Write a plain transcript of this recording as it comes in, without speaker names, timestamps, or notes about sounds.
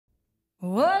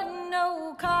Wasn't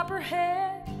no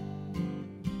copperhead,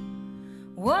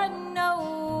 wasn't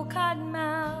no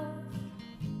cottonmouth,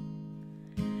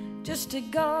 just a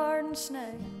garden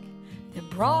snake that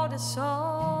brought us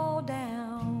all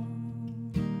down.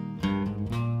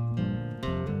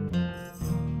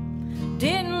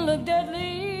 Didn't look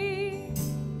deadly,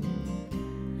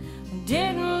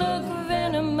 didn't look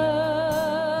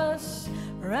venomous,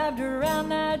 wrapped around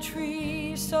that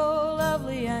tree so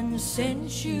lovely and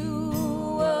sensuous.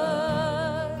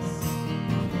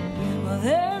 Well,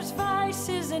 there's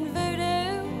vices in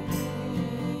voodoo,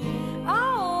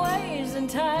 always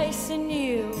enticing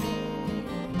you.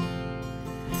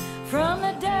 From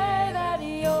the day that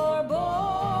you're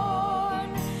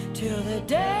born till the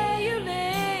day you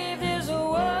leave this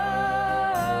world,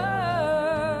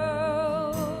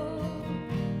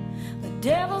 the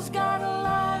devil's got a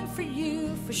line for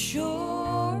you for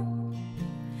sure,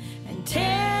 and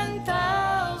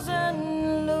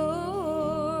 10,000 lure.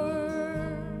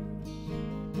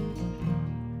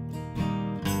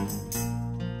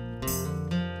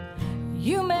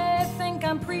 You may think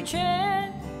I'm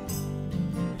preaching,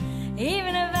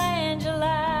 even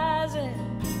evangelizing,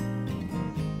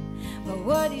 but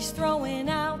what he's throwing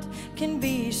out can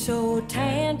be so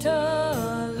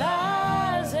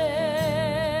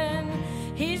tantalizing.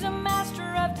 He's a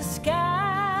master of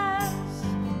disguise,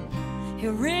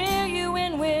 he'll reel you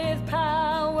in with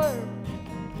power,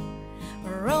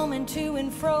 roaming to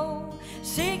and fro,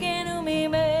 seeking whom he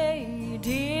may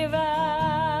devour.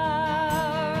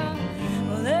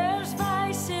 Well, there's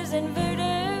vices in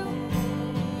voodoo,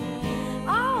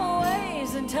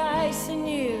 always enticing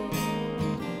you.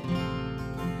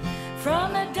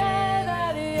 From the day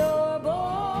that you're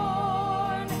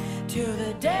born till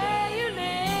the day you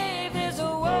leave this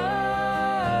world,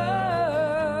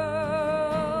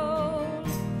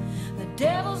 the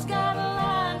devil's got a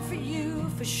line for you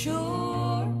for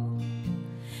sure,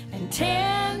 and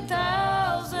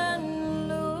 10,000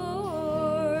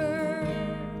 lure.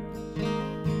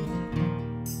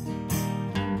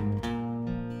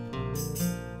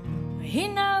 He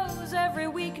knows every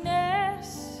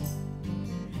weakness,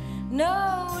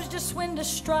 knows just when to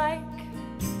strike.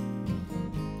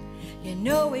 You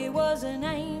know he was an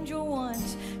angel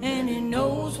once, and he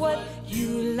knows what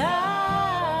you like.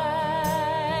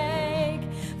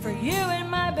 For you it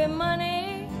might be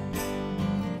money,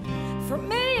 for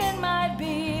me it might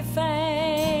be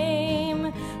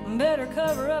fame. Better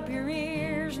cover up your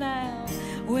ears now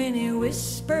when he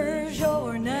whispers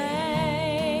your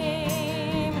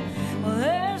name. Well,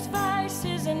 there's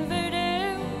vices in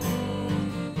voodoo,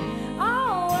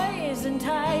 always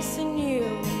enticing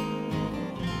you.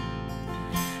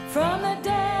 From the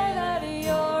day that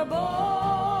you're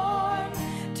born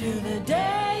to the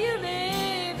day you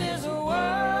leave this world,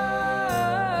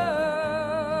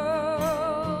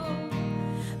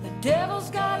 the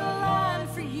devil's got a line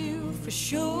for you for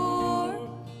sure,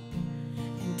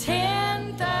 and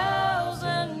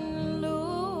 10,000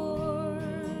 lure.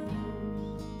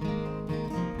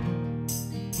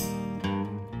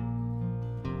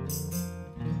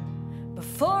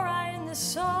 Before I end this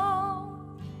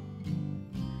song,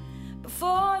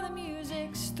 before the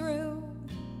music's through,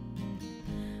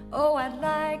 oh, I'd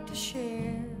like to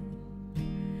share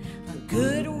a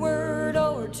good word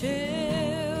or two.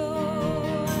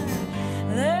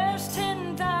 There's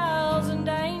 10,000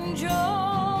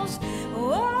 angels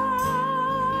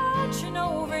watching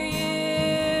over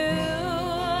you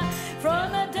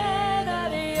from the day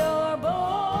that you're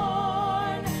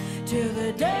born to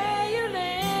the day you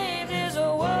leave this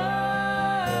world.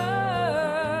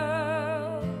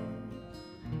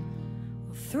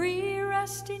 3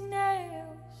 rusty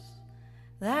nails,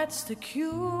 that's the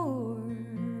cure.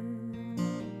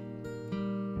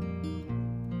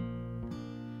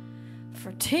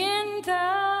 For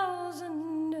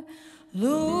 10,000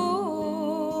 lure.